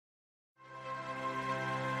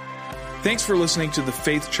Thanks for listening to the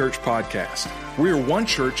Faith Church podcast. We are one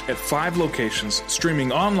church at 5 locations,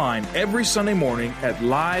 streaming online every Sunday morning at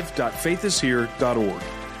live.faithishere.org.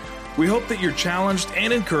 We hope that you're challenged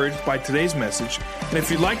and encouraged by today's message, and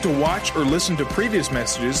if you'd like to watch or listen to previous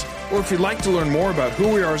messages, or if you'd like to learn more about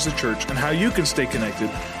who we are as a church and how you can stay connected,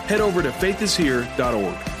 head over to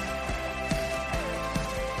faithishere.org.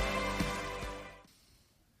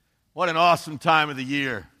 What an awesome time of the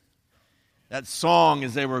year. That song,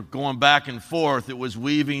 as they were going back and forth, it was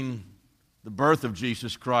weaving the birth of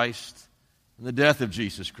Jesus Christ and the death of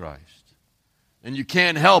Jesus Christ. And you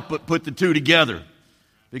can't help but put the two together,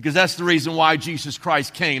 because that's the reason why Jesus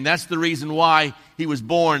Christ came. That's the reason why He was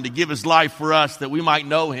born, to give His life for us, that we might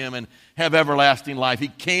know Him and have everlasting life. He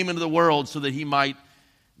came into the world so that He might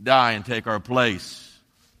die and take our place.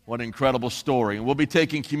 What an incredible story. And we'll be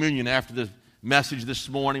taking communion after the message this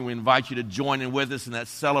morning. We invite you to join in with us in that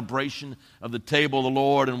celebration of the table of the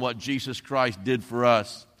Lord and what Jesus Christ did for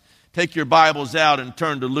us. Take your Bibles out and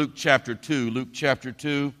turn to Luke chapter 2. Luke chapter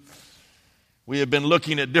 2. We have been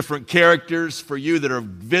looking at different characters. For you that are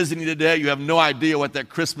visiting today, you have no idea what that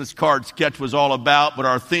Christmas card sketch was all about, but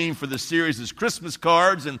our theme for the series is Christmas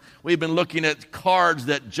cards, and we've been looking at cards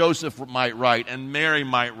that Joseph might write, and Mary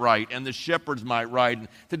might write, and the shepherds might write. And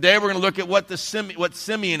today we're going to look at what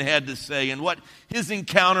Simeon had to say and what his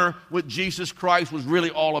encounter with Jesus Christ was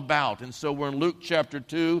really all about. And so we're in Luke chapter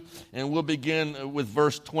 2, and we'll begin with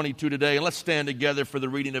verse 22 today. And let's stand together for the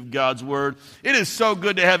reading of God's Word. It is so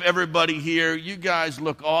good to have everybody here. You guys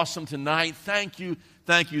look awesome tonight. Thank you.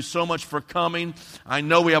 Thank you so much for coming. I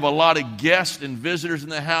know we have a lot of guests and visitors in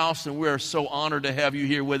the house, and we are so honored to have you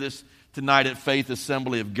here with us tonight at Faith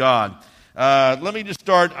Assembly of God. Let me just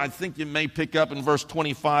start. I think you may pick up in verse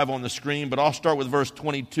 25 on the screen, but I'll start with verse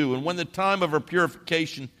 22. And when the time of her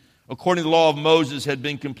purification, according to the law of Moses, had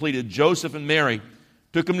been completed, Joseph and Mary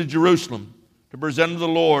took him to Jerusalem to present him to the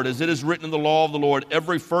Lord, as it is written in the law of the Lord,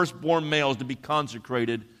 every firstborn male is to be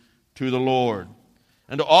consecrated to the Lord,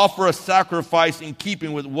 and to offer a sacrifice in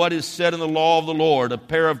keeping with what is said in the law of the Lord, a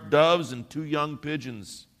pair of doves and 2 young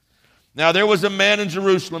pigeons. Now there was a man in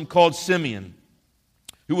Jerusalem called Simeon,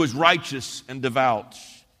 who was righteous and devout.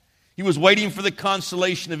 He was waiting for the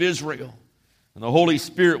consolation of Israel, and the Holy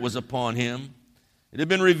Spirit was upon him. It had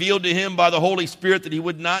been revealed to him by the Holy Spirit that he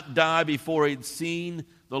would not die before he had seen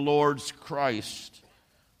the Lord's Christ.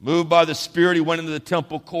 Moved by the Spirit, he went into the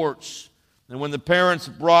temple courts. And when the parents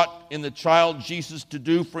brought in the child Jesus to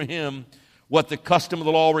do for him what the custom of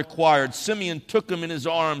the law required, Simeon took him in his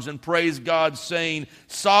arms and praised God, saying,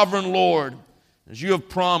 Sovereign Lord, as you have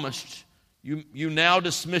promised, you now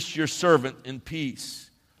dismiss your servant in peace.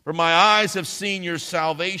 For my eyes have seen your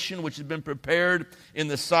salvation, which has been prepared in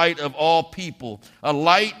the sight of all people, a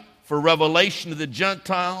light for revelation to the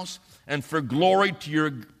Gentiles and for glory to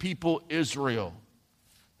your people Israel.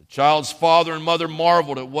 The child's father and mother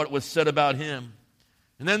marveled at what was said about him.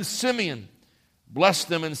 And then Simeon blessed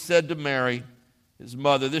them and said to Mary, his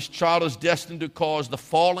mother, this child is destined to cause the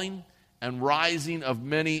falling and rising of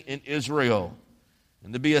many in Israel,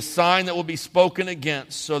 and to be a sign that will be spoken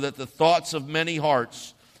against, so that the thoughts of many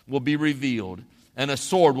hearts will be revealed, and a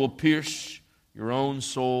sword will pierce your own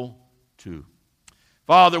soul too.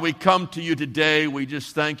 Father, we come to you today. We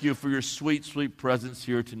just thank you for your sweet, sweet presence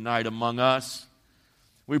here tonight among us.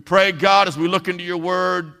 We pray, God, as we look into your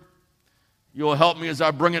word, you'll help me as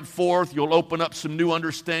I bring it forth. You'll open up some new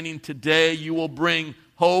understanding today. You will bring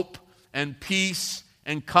hope and peace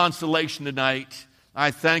and consolation tonight.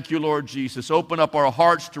 I thank you, Lord Jesus. Open up our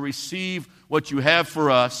hearts to receive what you have for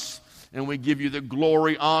us, and we give you the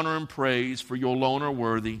glory, honor, and praise, for you alone are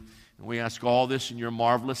worthy. And we ask all this in your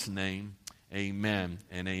marvelous name. Amen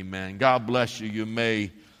and amen. God bless you. You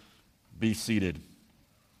may be seated.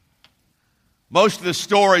 Most of the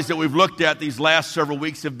stories that we've looked at these last several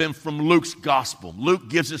weeks have been from Luke's gospel. Luke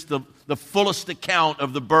gives us the fullest account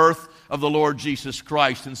of the birth of the Lord Jesus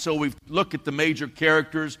Christ. And so we've looked at the major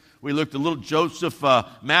characters. We looked at little Joseph.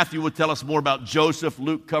 Matthew would tell us more about Joseph.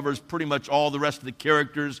 Luke covers pretty much all the rest of the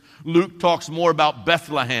characters. Luke talks more about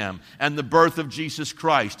Bethlehem and the birth of Jesus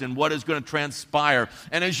Christ and what is going to transpire.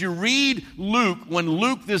 And as you read Luke, when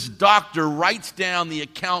Luke, this doctor, writes down the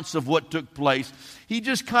accounts of what took place, he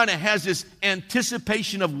just kind of has this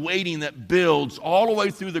anticipation of waiting that builds all the way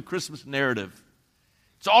through the Christmas narrative.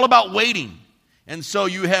 It's all about waiting. And so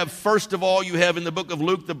you have, first of all, you have in the book of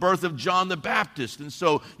Luke the birth of John the Baptist. And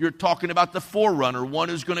so you're talking about the forerunner, one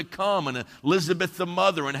who's going to come, and Elizabeth the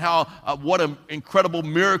mother, and how what an incredible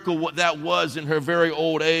miracle what that was in her very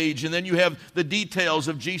old age. And then you have the details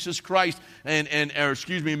of Jesus Christ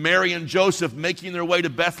Mary and Joseph making their way to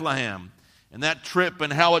Bethlehem. and that trip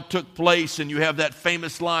and how it took place, and you have that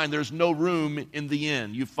famous line, there's no room in the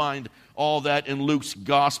inn. You find all that in Luke's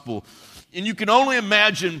gospel. And you can only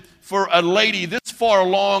imagine for a lady this far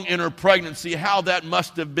along in her pregnancy how that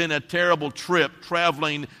must have been a terrible trip,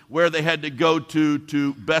 traveling where they had to go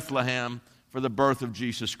to Bethlehem for the birth of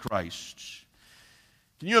Jesus Christ.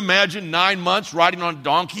 Can you imagine 9 months riding on a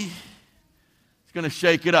donkey? It's going to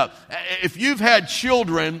shake it up. If you've had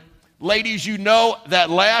children, ladies, you know that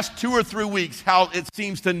last 2 or 3 weeks, how it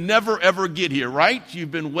seems to never, ever get here, right?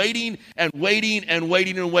 You've been waiting and waiting and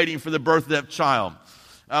waiting and waiting for the birth of that child.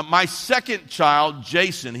 My second child,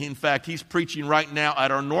 Jason, he's preaching right now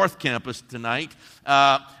at our North Campus tonight.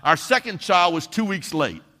 Our second child was 2 weeks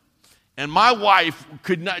late. And my wife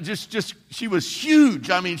could not, she was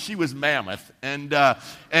huge. I mean, she was mammoth. And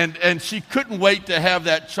she couldn't wait to have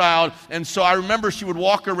that child. And so I remember she would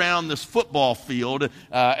walk around this football field,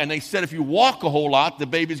 and they said if you walk a whole lot, the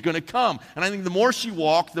baby's going to come. And I think the more she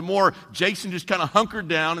walked, the more Jason just kind of hunkered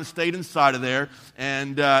down and stayed inside of there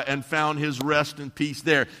and found his rest and peace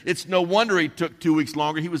there. It's no wonder he took 2 weeks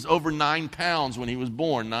longer. He was over 9 pounds when he was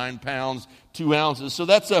born, 9 pounds, 2 ounces. So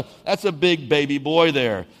that's a big baby boy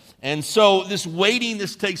there. And so this waiting,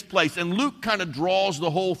 this takes place. And Luke kind of draws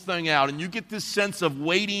the whole thing out. And you get this sense of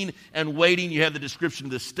waiting and waiting. You have the description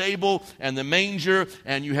of the stable and the manger.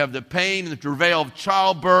 And you have the pain and the travail of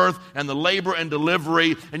childbirth and the labor and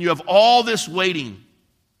delivery. And you have all this waiting.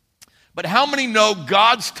 But how many know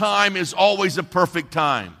God's time is always a perfect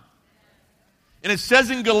time? And it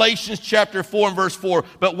says in Galatians chapter 4 and verse 4,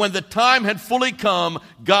 but when the time had fully come,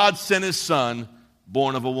 God sent his son,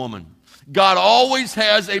 born of a woman. God always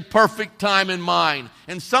has a perfect time in mind.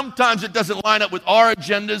 And sometimes it doesn't line up with our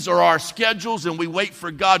agendas or our schedules, and we wait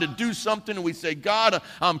for God to do something, and we say, God,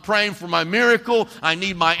 I'm praying for my miracle. I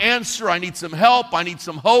need my answer. I need some help. I need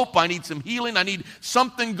some hope. I need some healing. I need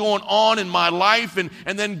something going on in my life. And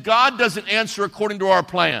then God doesn't answer according to our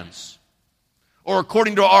plans or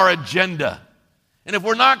according to our agenda. And if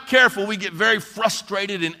we're not careful, we get very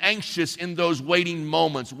frustrated and anxious in those waiting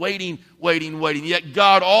moments. Waiting. Yet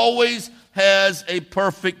God always has a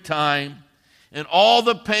perfect time. And all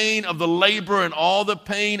the pain of the labor and all the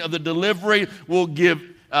pain of the delivery will give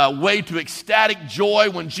way to ecstatic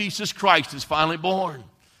joy when Jesus Christ is finally born.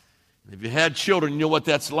 And if you had children, you know what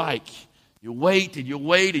that's like. You wait and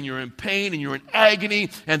you're in pain and you're in agony,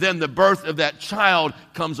 and then the birth of that child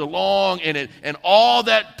comes along, and all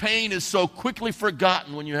that pain is so quickly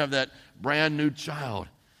forgotten when you have that brand new child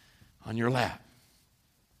on your lap.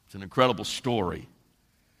 It's an incredible story.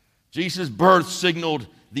 Jesus' birth signaled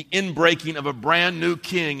the inbreaking of a brand new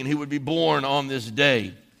king, and he would be born on this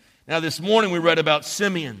day. Now this morning we read about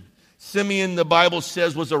Simeon. Simeon, the Bible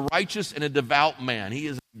says, was a righteous and a devout man. He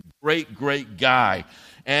is a great, great guy.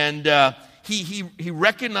 And he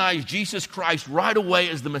recognized Jesus Christ right away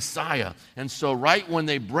as the Messiah. And so right when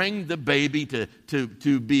they bring the baby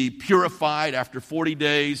to be purified after 40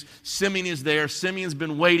 days, Simeon is there. Simeon's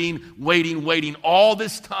been waiting all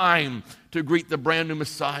this time to greet the brand new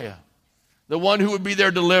Messiah, the one who would be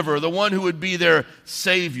their deliverer, the one who would be their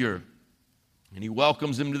Savior. And he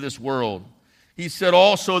welcomes him to this world. He said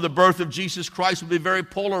also the birth of Jesus Christ would be very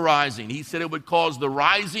polarizing. He said it would cause the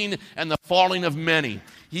rising and the falling of many.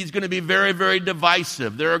 He's going to be very, very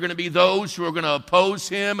divisive. There are going to be those who are going to oppose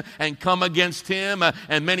him and come against him,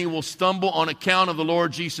 and many will stumble on account of the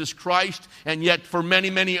Lord Jesus Christ. And yet for many,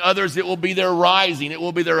 many others, it will be their rising. It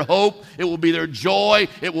will be their hope. It will be their joy.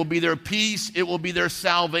 It will be their peace. It will be their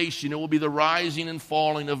salvation. It will be the rising and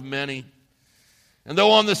falling of many. And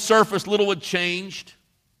though on the surface little had changed,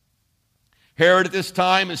 Herod at this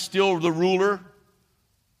time is still the ruler.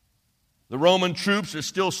 The Roman troops are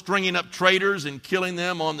still stringing up traitors and killing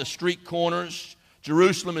them on the street corners.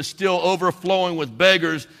 Jerusalem is still overflowing with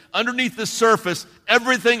beggars. Underneath the surface,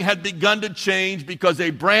 everything had begun to change because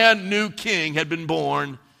a brand new king had been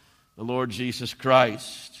born, the Lord Jesus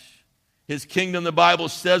Christ. His kingdom, the Bible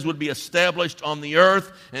says, would be established on the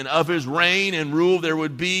earth, and of his reign and rule there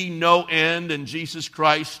would be no end, and Jesus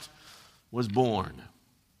Christ was born.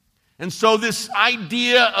 And so this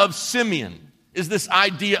idea of Simeon is this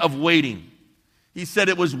idea of waiting. He said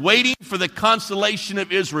it was waiting for the consolation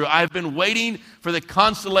of Israel. I've been waiting for the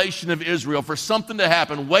consolation of Israel, for something to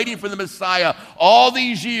happen, waiting for the Messiah. All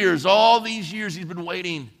these years he's been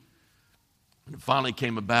waiting. And it finally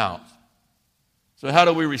came about. So how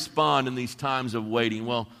do we respond in these times of waiting?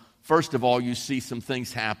 Well, first of all, you see some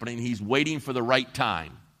things happening. He's waiting for the right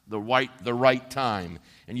time. The right time.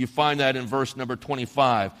 And you find that in verse number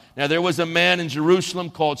 25. Now there was a man in Jerusalem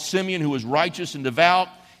called Simeon who was righteous and devout.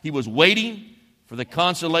 He was waiting for the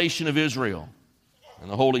consolation of Israel,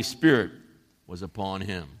 and the Holy Spirit was upon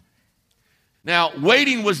him. Now,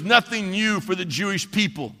 waiting was nothing new for the Jewish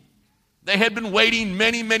people. They had been waiting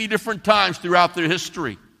many, many different times throughout their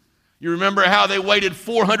history. You remember how they waited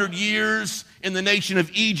 400 years in the nation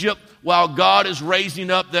of Egypt while God is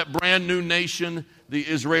raising up that brand new nation, the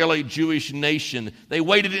Israeli Jewish nation. They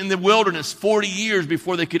waited in the wilderness 40 years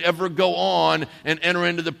before they could ever go on and enter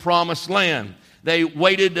into the promised land. They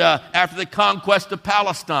waited after the conquest of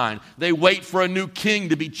Palestine. They wait for a new king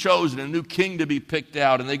to be chosen, a new king to be picked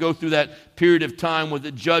out, and they go through that period of time with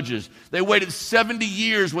the judges. They waited 70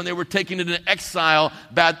 years when they were taken into exile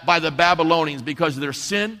by the Babylonians because of their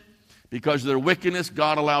sin, because of their wickedness.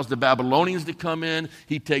 God allows the Babylonians to come in.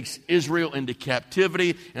 He takes Israel into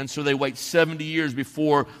captivity, and so they wait 70 years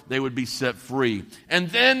before they would be set free. And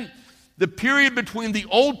then the period between the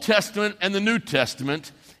Old Testament and the New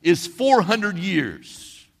Testament is 400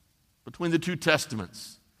 years between the two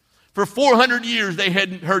testaments. For 400 years, they had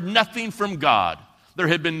heard nothing from God. There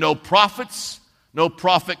had been no prophets, no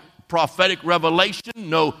prophetic revelation,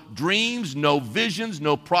 no dreams, no visions,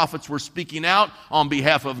 no prophets were speaking out on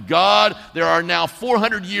behalf of God. There are now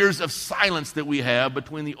 400 years of silence that we have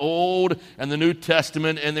between the Old and the New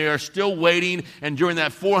Testament, and they are still waiting, and during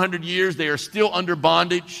that 400 years, they are still under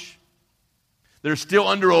bondage. They're still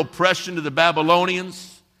under oppression to the Babylonians.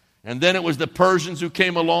 And then it was the Persians who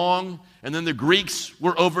came along, and then the Greeks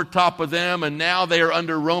were over top of them, and now they are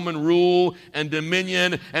under Roman rule and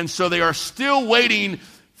dominion, and so they are still waiting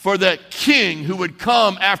for the king who would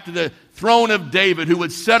come after the throne of David, who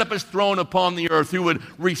would set up his throne upon the earth, who would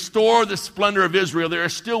restore the splendor of Israel. They are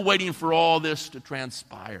still waiting for all this to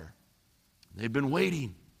transpire. They've been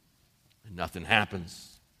waiting, and nothing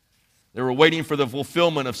happens. They were waiting for the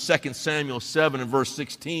fulfillment of 2 Samuel 7 and verse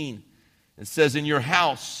 16. It says, "In your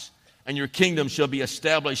house and your kingdom shall be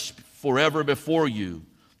established forever before you.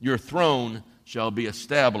 Your throne shall be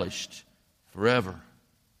established forever."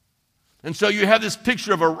 And so you have this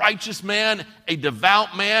picture of a righteous man, a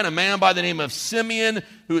devout man, a man by the name of Simeon,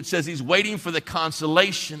 who it says he's waiting for the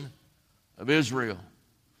consolation of Israel.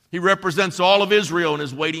 He represents all of Israel and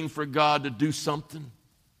is waiting for God to do something.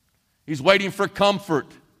 He's waiting for comfort.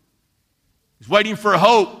 He's waiting for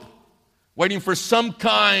hope, waiting for some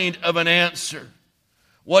kind of an answer.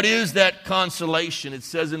 What is that consolation? It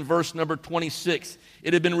says in verse number 26,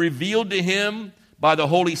 it had been revealed to him by the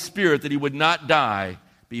Holy Spirit that he would not die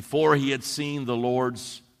before he had seen the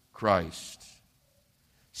Lord's Christ.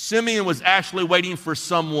 Simeon was actually waiting for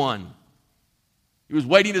someone. He was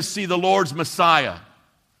waiting to see the Lord's Messiah,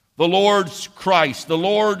 the Lord's Christ, the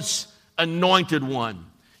Lord's anointed one.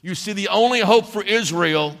 You see, the only hope for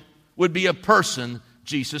Israel would be a person,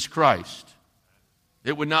 Jesus Christ.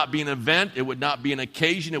 It would not be an event. It would not be an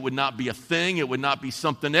occasion. It would not be a thing. It would not be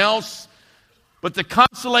something else. But the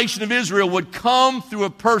consolation of Israel would come through a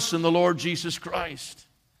person, the Lord Jesus Christ.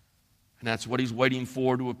 And that's what he's waiting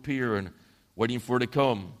for to appear and waiting for to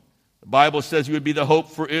come. The Bible says he would be the hope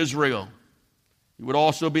for Israel. He would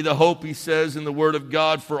also be the hope, he says in the Word of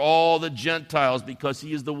God, for all the Gentiles, because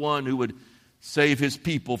he is the one who would save his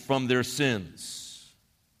people from their sins.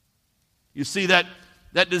 You see, that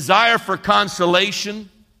desire for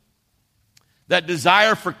consolation, that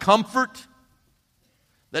desire for comfort,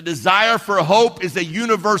 that desire for hope is a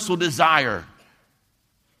universal desire.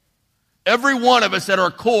 Every one of us at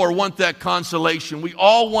our core want that consolation. We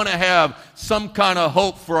all want to have some kind of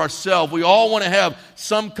hope for ourselves. We all want to have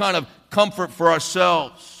some kind of comfort for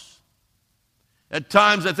ourselves. At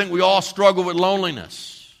times, I think we all struggle with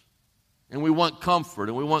loneliness. And we want comfort,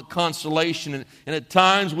 and we want consolation. And at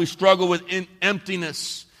times, we struggle with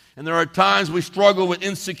emptiness. And there are times we struggle with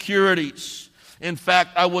insecurities. In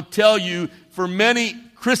fact, I will tell you, for many,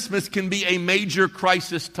 Christmas can be a major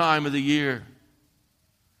crisis time of the year,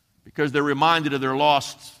 because they're reminded of their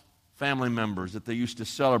lost family members that they used to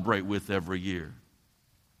celebrate with every year.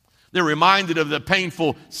 They're reminded of the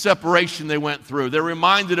painful separation they went through. They're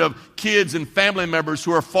reminded of kids and family members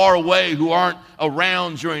who are far away, who aren't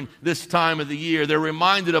around during this time of the year. They're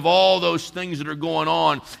reminded of all those things that are going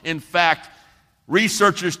on. In fact,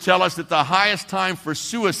 researchers tell us that the highest time for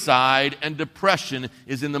suicide and depression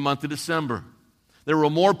is in the month of December. There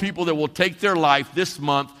are more people that will take their life this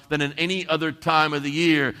month than in any other time of the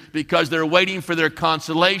year, because they're waiting for their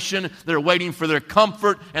consolation, they're waiting for their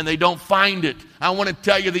comfort, and they don't find it. I want to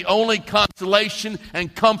tell you, the only consolation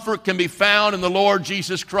and comfort can be found in the Lord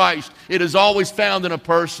Jesus Christ. It is always found in a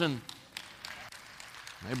person.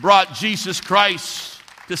 They brought Jesus Christ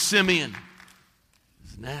to Simeon.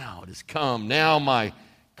 Now it has come. Now my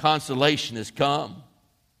consolation has come.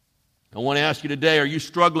 I want to ask you today, are you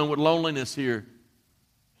struggling with loneliness here?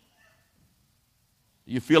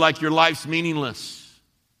 Do you feel like your life's meaningless?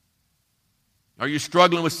 Are you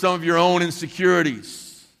struggling with some of your own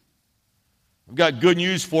insecurities? I've got good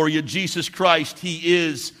news for you. Jesus Christ, He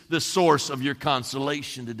is the source of your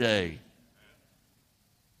consolation today.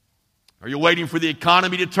 Are you waiting for the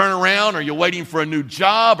economy to turn around? Are you waiting for a new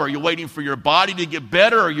job? Are you waiting for your body to get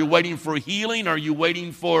better? Are you waiting for healing? Are you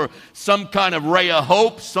waiting for some kind of ray of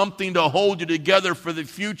hope, something to hold you together for the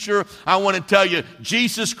future? I want to tell you,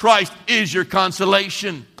 Jesus Christ is your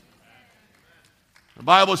consolation. The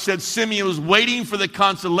Bible said Simeon was waiting for the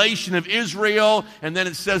consolation of Israel, and then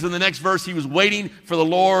it says in the next verse he was waiting for the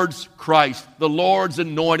Lord's Christ, the Lord's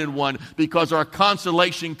anointed one, because our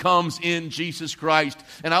consolation comes in Jesus Christ.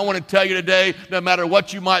 And I want to tell you today, no matter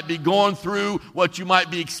what you might be going through, what you might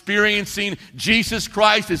be experiencing, Jesus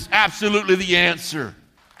Christ is absolutely the answer.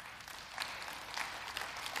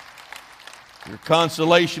 Your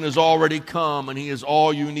consolation has already come, and He is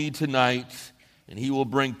all you need tonight. And He will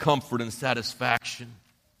bring comfort and satisfaction.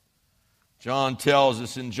 John tells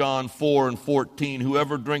us in John 4:14,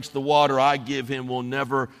 whoever drinks the water I give him will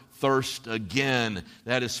never thirst again.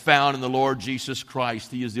 That is found in the Lord Jesus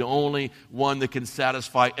Christ. He is the only one that can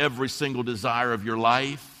satisfy every single desire of your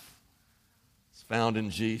life. It's found in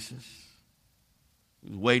Jesus. He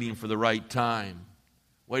was waiting for the right time.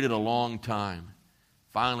 Waited a long time.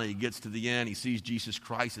 Finally, he gets to the end. He sees Jesus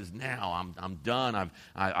Christ as now. I'm done.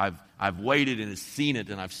 I've waited and has seen it,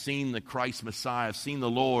 and I've seen the Christ Messiah. I've seen the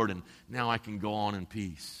Lord, and now I can go on in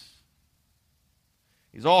peace.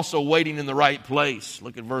 He's also waiting in the right place.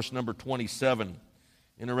 Look at verse number 27.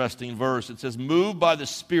 Interesting verse. It says, moved by the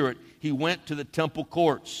Spirit, he went to the temple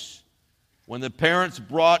courts. When the parents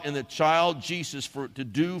brought in the child Jesus to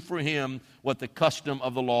do for him what the custom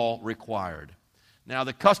of the law required. Now,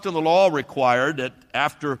 the custom of the law required that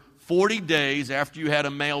after 40 days, after you had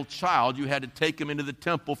a male child, you had to take him into the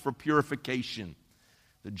temple for purification.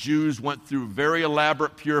 The Jews went through very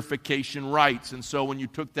elaborate purification rites. And so when you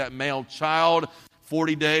took that male child,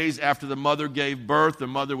 40 days after the mother gave birth, the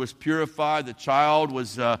mother was purified, the child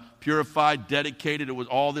was purified, dedicated. It was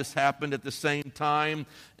all this happened at the same time.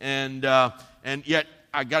 And yet,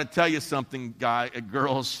 I got to tell you something,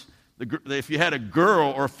 girls. If you had a girl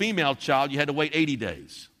or a female child, you had to wait 80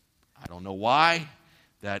 days. I don't know why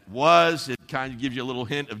that was. It kind of gives you a little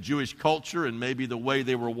hint of Jewish culture and maybe the way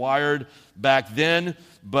they were wired back then.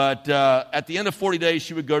 But at the end of 40 days,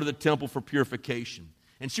 she would go to the temple for purification.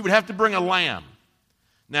 And she would have to bring a lamb.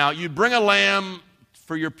 Now, you'd bring a lamb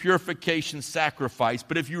for your purification sacrifice,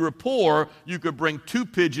 but if you were poor, you could bring 2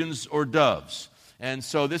 pigeons or doves. And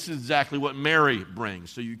so this is exactly what Mary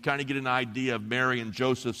brings. So you kind of get an idea of Mary and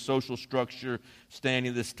Joseph's social structure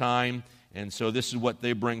standing this time. And so this is what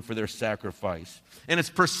they bring for their sacrifice. And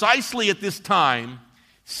it's precisely at this time,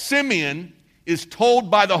 Simeon is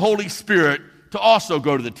told by the Holy Spirit to also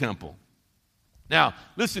go to the temple. Now,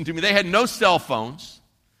 listen to me. They had no cell phones.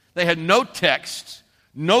 They had no texts,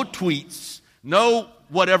 no tweets, no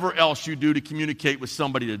whatever else you do to communicate with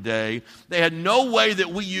somebody today. They had no way that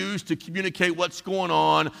we use to communicate what's going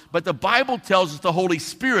on, but the Bible tells us the Holy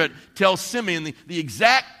Spirit tells Simeon the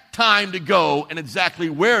exact time to go and exactly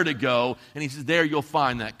where to go, and he says, there you'll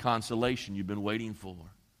find that consolation you've been waiting for.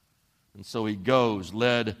 And so he goes,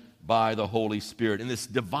 led by the Holy Spirit. And this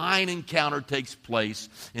divine encounter takes place,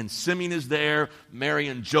 and Simeon is there. Mary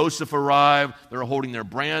and Joseph arrive. They're holding their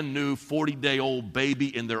brand new 40-day-old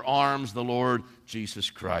baby in their arms, the Lord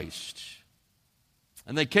Jesus Christ.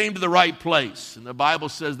 And they came to the right place, and the Bible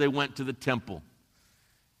says they went to the temple.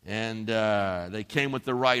 And they came with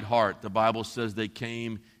the right heart. The Bible says they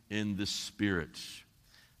came in the Spirit.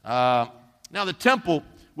 Now the temple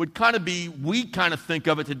would kind of be, we kind of think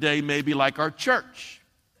of it today maybe like our church.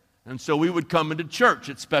 And so we would come into church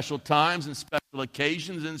at special times and special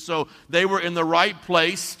occasions. And so they were in the right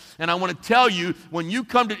place. And I want to tell you,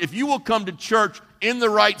 if you will come to church in the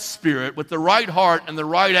right spirit, with the right heart and the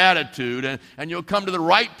right attitude, and you'll come to the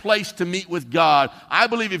right place to meet with God, I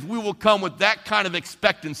believe if we will come with that kind of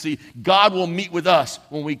expectancy, God will meet with us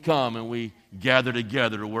when we come and we gather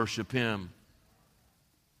together to worship Him.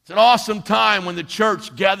 It's an awesome time when the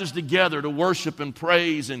church gathers together to worship and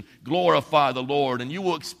praise and glorify the Lord. And you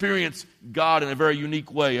will experience God in a very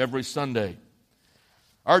unique way every Sunday.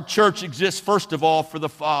 Our church exists, first of all, for the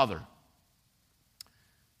Father.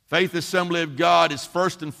 Faith Assembly of God is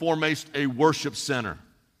first and foremost a worship center.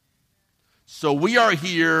 So we are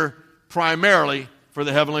here primarily for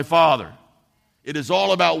the Heavenly Father. It is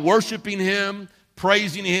all about worshiping Him,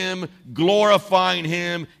 praising Him, glorifying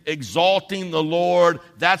Him, exalting the Lord.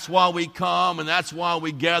 That's why we come and that's why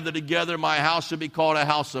we gather together. My house should be called a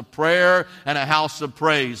house of prayer and a house of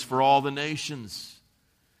praise for all the nations.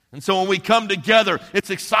 And so when we come together, it's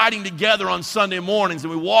exciting together on Sunday mornings,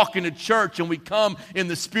 and we walk into church and we come in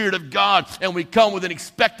the Spirit of God, and we come with an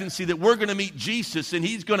expectancy that we're going to meet Jesus, and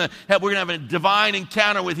we're going to have a divine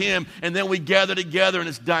encounter with Him, and then we gather together, and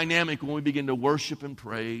it's dynamic when we begin to worship and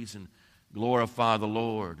praise and glorify the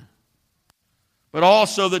Lord. But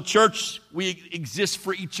also the church, we exist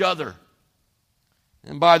for each other.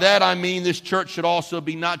 And by that I mean this church should also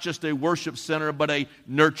be not just a worship center, but a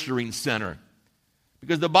nurturing center.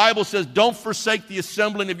 Because the Bible says, don't forsake the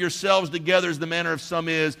assembling of yourselves together as the manner of some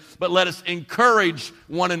is, but let us encourage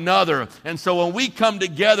one another. And so when we come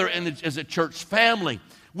together as a church family,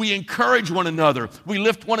 we encourage one another. We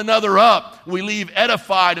lift one another up. We leave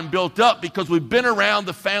edified and built up because we've been around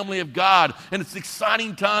the family of God. And it's an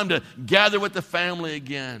exciting time to gather with the family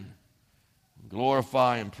again.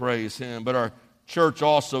 Glorify and praise Him. But our church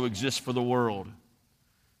also exists for the world.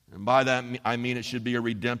 And by that I mean it should be a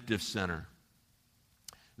redemptive center.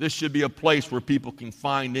 This should be a place where people can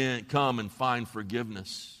come and find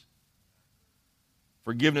forgiveness.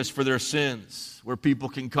 Forgiveness for their sins, where people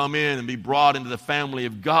can come in and be brought into the family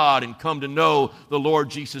of God and come to know the Lord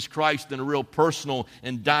Jesus Christ in a real personal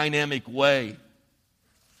and dynamic way.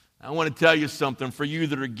 I want to tell you something. For you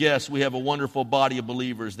that are guests, we have a wonderful body of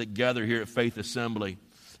believers that gather here at Faith Assembly,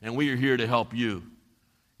 and we are here to help you.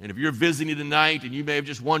 And if you're visiting tonight and you may have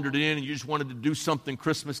just wandered in and you just wanted to do something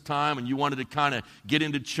Christmas time and you wanted to kind of get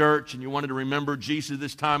into church and you wanted to remember Jesus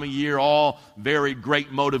this time of year, all very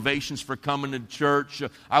great motivations for coming to church,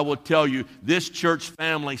 I will tell you, this church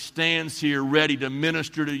family stands here ready to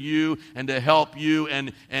minister to you and to help you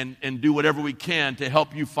and do whatever we can to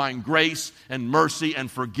help you find grace and mercy and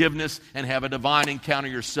forgiveness and have a divine encounter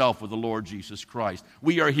yourself with the Lord Jesus Christ.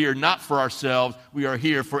 We are here not for ourselves. We are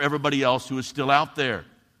here for everybody else who is still out there,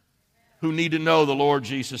 who need to know the Lord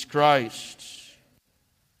Jesus Christ.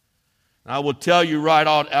 I will tell you right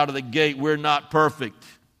out of the gate, we're not perfect.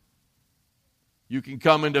 You can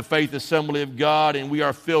come into Faith Assembly of God, and we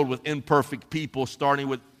are filled with imperfect people, starting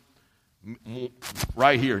with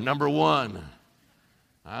right here, number one.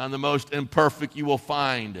 I'm the most imperfect you will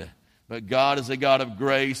find. But God is a God of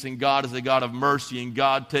grace, and God is a God of mercy, and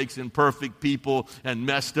God takes imperfect people and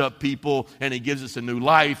messed up people, and He gives us a new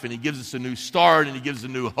life, and He gives us a new start, and He gives us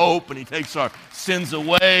a new hope, and He takes our sins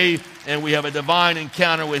away, and we have a divine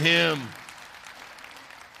encounter with Him.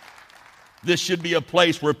 This should be a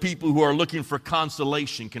place where people who are looking for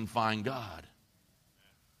consolation can find God.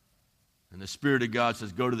 And the Spirit of God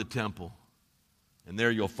says, go to the temple, and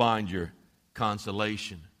there you'll find your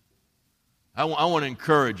consolation. I want to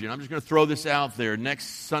encourage you, and I'm just going to throw this out there. Next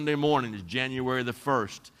Sunday morning is January the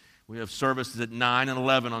 1st. We have services at 9 and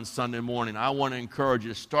 11 on Sunday morning. I want to encourage you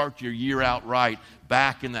to start your year out right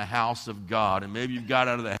back in the house of God. And maybe you've got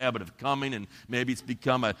out of the habit of coming, and maybe it's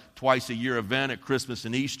become a twice-a-year event at Christmas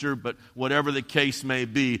and Easter. But whatever the case may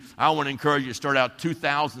be, I want to encourage you to start out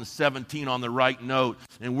 2017 on the right note.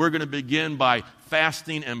 And we're going to begin by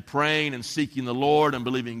fasting and praying and seeking the Lord and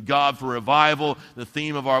believing God for revival. The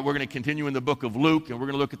theme of we're going to continue in the book of Luke, and we're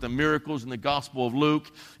going to look at the miracles in the Gospel of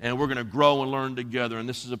Luke, and we're going to grow and learn together. And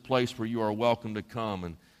this is a place where you are welcome to come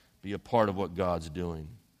and be a part of what God's doing.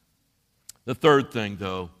 The third thing,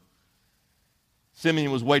 though,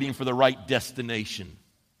 Simeon was waiting for the right destination.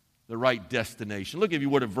 The right destination. Look, if you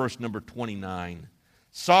would, at verse number 29.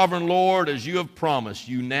 Sovereign Lord, as you have promised,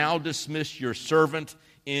 you now dismiss your servant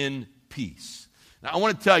in peace. Now, I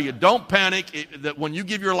want to tell you, don't panic that when you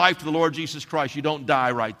give your life to the Lord Jesus Christ, you don't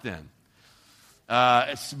die right then.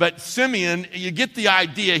 But Simeon, you get the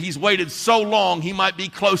idea, he's waited so long, he might be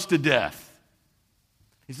close to death.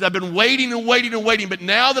 He said, I've been waiting and waiting and waiting, but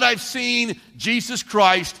now that I've seen Jesus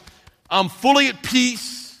Christ, I'm fully at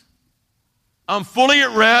peace. I'm fully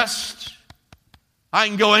at rest. I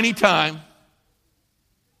can go anytime.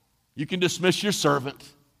 You can dismiss your servant.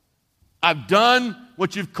 I've done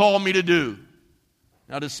what you've called me to do.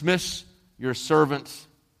 Now dismiss your servant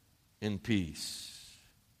in peace.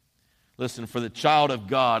 Listen, for the child of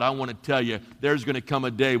God, I want to tell you, there's going to come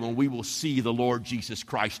a day when we will see the Lord Jesus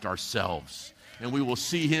Christ ourselves. And we will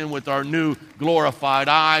see Him with our new glorified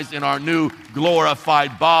eyes and our new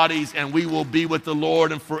glorified bodies, and we will be with the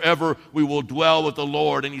Lord, and forever we will dwell with the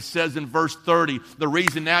Lord. And He says in verse 30, the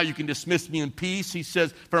reason now you can dismiss me in peace, He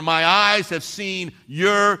says, for my eyes have seen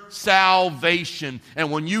your salvation. And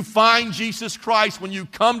when you find Jesus Christ, when you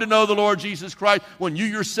come to know the Lord Jesus Christ, when you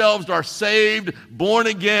yourselves are saved, born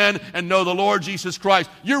again, and know the Lord Jesus Christ,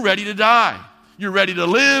 you're ready to die. You're ready to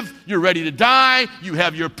live. You're ready to die. You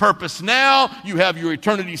have your purpose now. You have your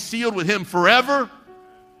eternity sealed with Him forever.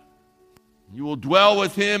 You will dwell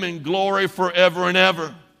with Him in glory forever and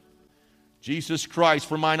ever. Jesus Christ,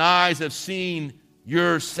 for mine eyes have seen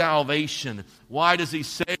your salvation. Why does he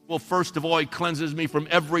say? Well, first of all, he cleanses me from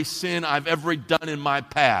every sin I've ever done in my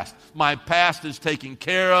past. My past is taken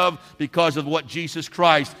care of because of what Jesus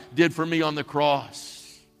Christ did for me on the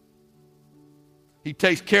cross. He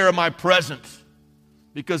takes care of my present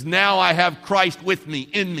because now I have Christ with me,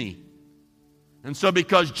 in me. And so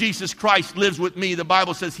because Jesus Christ lives with me, the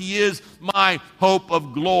Bible says he is my hope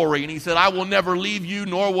of glory. And he said, I will never leave you,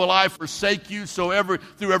 nor will I forsake you. So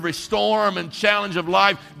through every storm and challenge of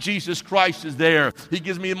life, Jesus Christ is there. He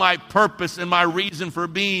gives me my purpose and my reason for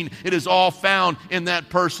being. It is all found in that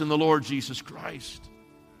person, the Lord Jesus Christ.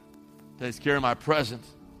 He takes care of my present.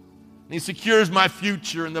 And he secures my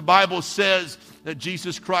future. And the Bible says that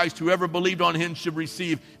Jesus Christ, whoever believed on him, should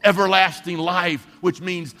receive everlasting life, which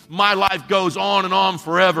means my life goes on and on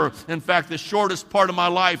forever. In fact, the shortest part of my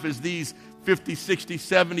life is these 50, 60,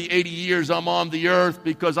 70, 80 years I'm on the earth,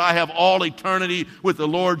 because I have all eternity with the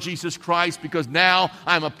Lord Jesus Christ, because now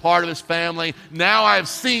I'm a part of his family. Now I have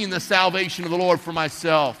seen the salvation of the Lord for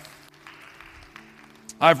myself.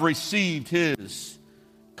 I've received his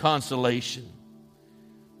consolation.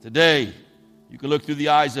 Today, you can look through the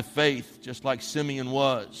eyes of faith, just like Simeon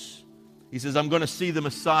was. He says, I'm going to see the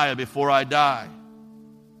Messiah before I die.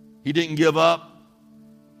 He didn't give up,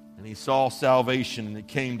 and he saw salvation, and it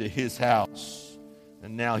came to his house.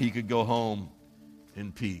 And now he could go home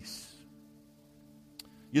in peace.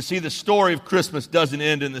 You see, the story of Christmas doesn't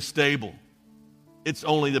end in the stable. It's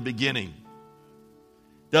only the beginning.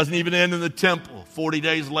 It doesn't even end in the temple 40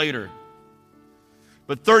 days later.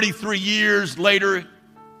 But 33 years later,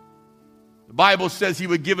 the Bible says he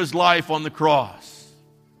would give his life on the cross.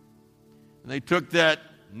 And they took that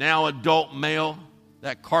now adult male,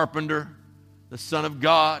 that carpenter, the Son of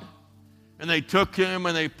God, and they took him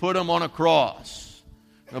and they put him on a cross.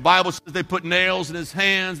 The Bible says they put nails in his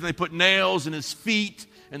hands and they put nails in his feet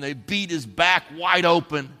and they beat his back wide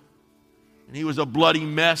open. And he was a bloody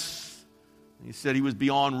mess. And he said he was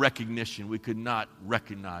beyond recognition. We could not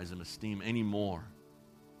recognize him, esteem him anymore.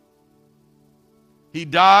 He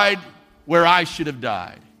died where I should have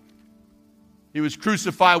died. He was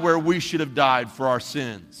crucified where we should have died for our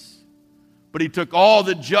sins. But he took all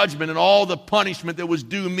the judgment and all the punishment that was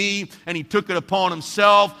due me, and he took it upon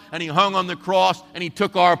himself, and he hung on the cross, and he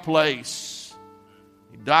took our place.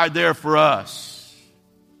 He died there for us.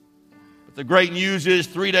 But the great news is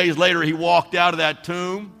 3 days later he walked out of that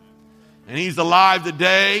tomb, and he's alive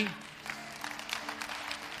today.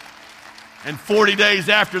 And 40 days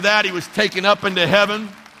after that he was taken up into heaven.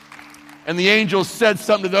 And the angels said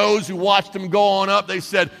something to those who watched him go on up. They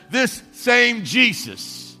said, this same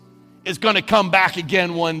Jesus is going to come back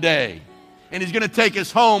again one day. And he's going to take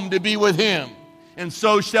us home to be with him. And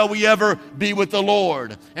so shall we ever be with the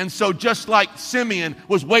Lord. And so just like Simeon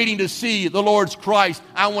was waiting to see the Lord's Christ,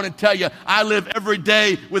 I want to tell you, I live every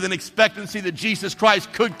day with an expectancy that Jesus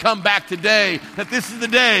Christ could come back today. That this is the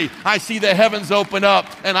day I see the heavens open up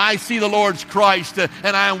and I see the Lord's Christ.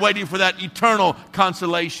 And I am waiting for that eternal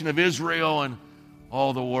consolation of Israel and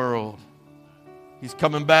all the world. He's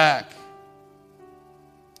coming back.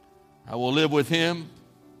 I will live with him.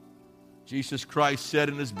 Jesus Christ said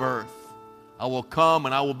in his birth, I will come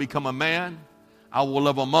and I will become a man. I will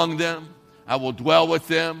live among them. I will dwell with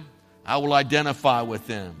them. I will identify with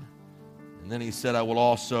them. And then he said, I will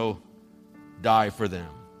also die for them.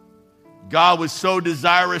 God was so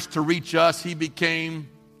desirous to reach us, he became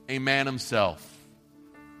a man himself.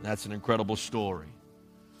 And that's an incredible story.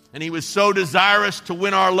 And he was so desirous to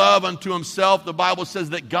win our love unto himself. The Bible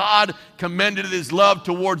says that God commended his love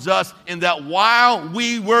towards us in that while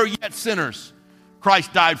we were yet sinners,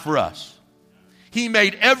 Christ died for us. He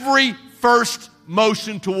made every first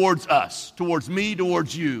motion towards us, towards me,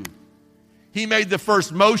 towards you. He made the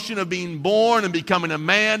first motion of being born and becoming a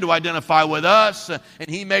man to identify with us. And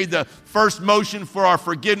he made the first motion for our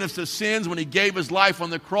forgiveness of sins when he gave his life on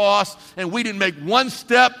the cross. And we didn't make one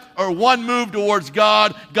step or one move towards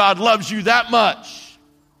God. God loves you that much.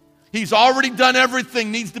 He's already done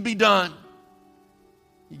everything needs to be done.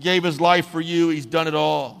 He gave his life for you. He's done it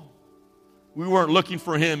all. We weren't looking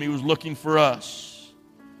for him. He was looking for us.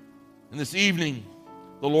 And this evening,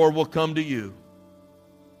 the Lord will come to you.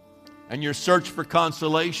 And your search for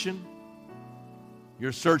consolation,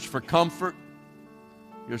 your search for comfort,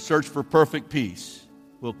 your search for perfect peace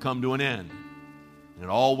will come to an end. And it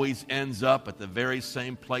always ends up at the very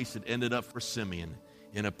same place it ended up for Simeon,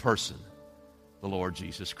 in a person, the Lord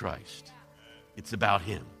Jesus Christ. It's about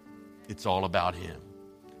him. It's all about him.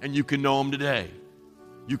 And you can know him today.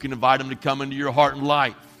 You can invite him to come into your heart and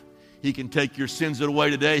life. He can take your sins away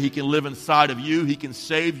today. He can live inside of you. He can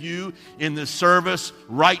save you in this service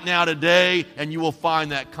right now today, and you will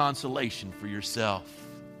find that consolation for yourself.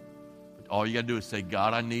 But all you got to do is say,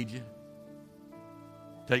 God, I need you.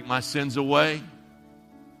 Take my sins away.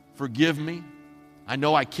 Forgive me. I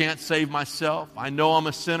know I can't save myself. I know I'm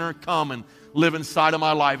a sinner. Come and live inside of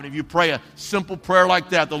my life. And if you pray a simple prayer like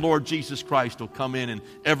that, the Lord Jesus Christ will come in and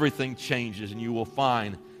everything changes, and you will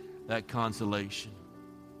find that consolation.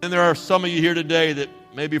 And there are some of you here today that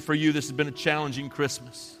maybe for you this has been a challenging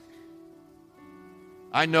Christmas.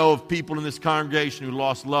 I know of people in this congregation who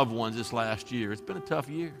lost loved ones this last year. It's been a tough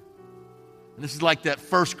year. And this is like that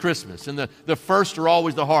first Christmas. And the first are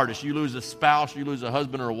always the hardest. You lose a spouse, you lose a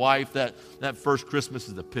husband or a wife, that first Christmas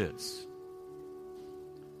is the pits.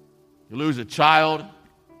 You lose a child,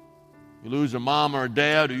 you lose a mom or a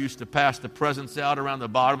dad who used to pass the presents out around the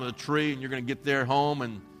bottom of the tree, and you're going to get there home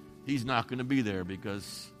and he's not going to be there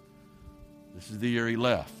because this is the year he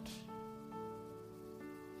left.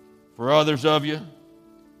 For others of you,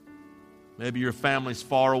 maybe your family's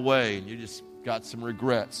far away and you just got some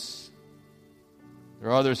regrets. There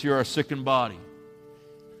are others here who are sick in body.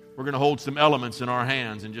 We're going to hold some elements in our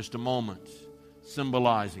hands in just a moment,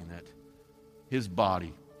 symbolizing that his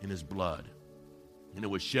body and his blood. And it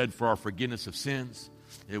was shed for our forgiveness of sins.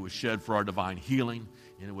 It was shed for our divine healing.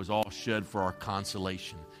 And it was all shed for our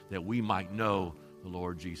consolation, that we might know the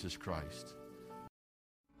Lord Jesus Christ.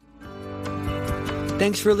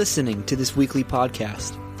 Thanks for listening to this weekly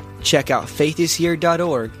podcast. Check out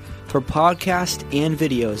faithishere.org for podcasts and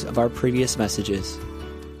videos of our previous messages.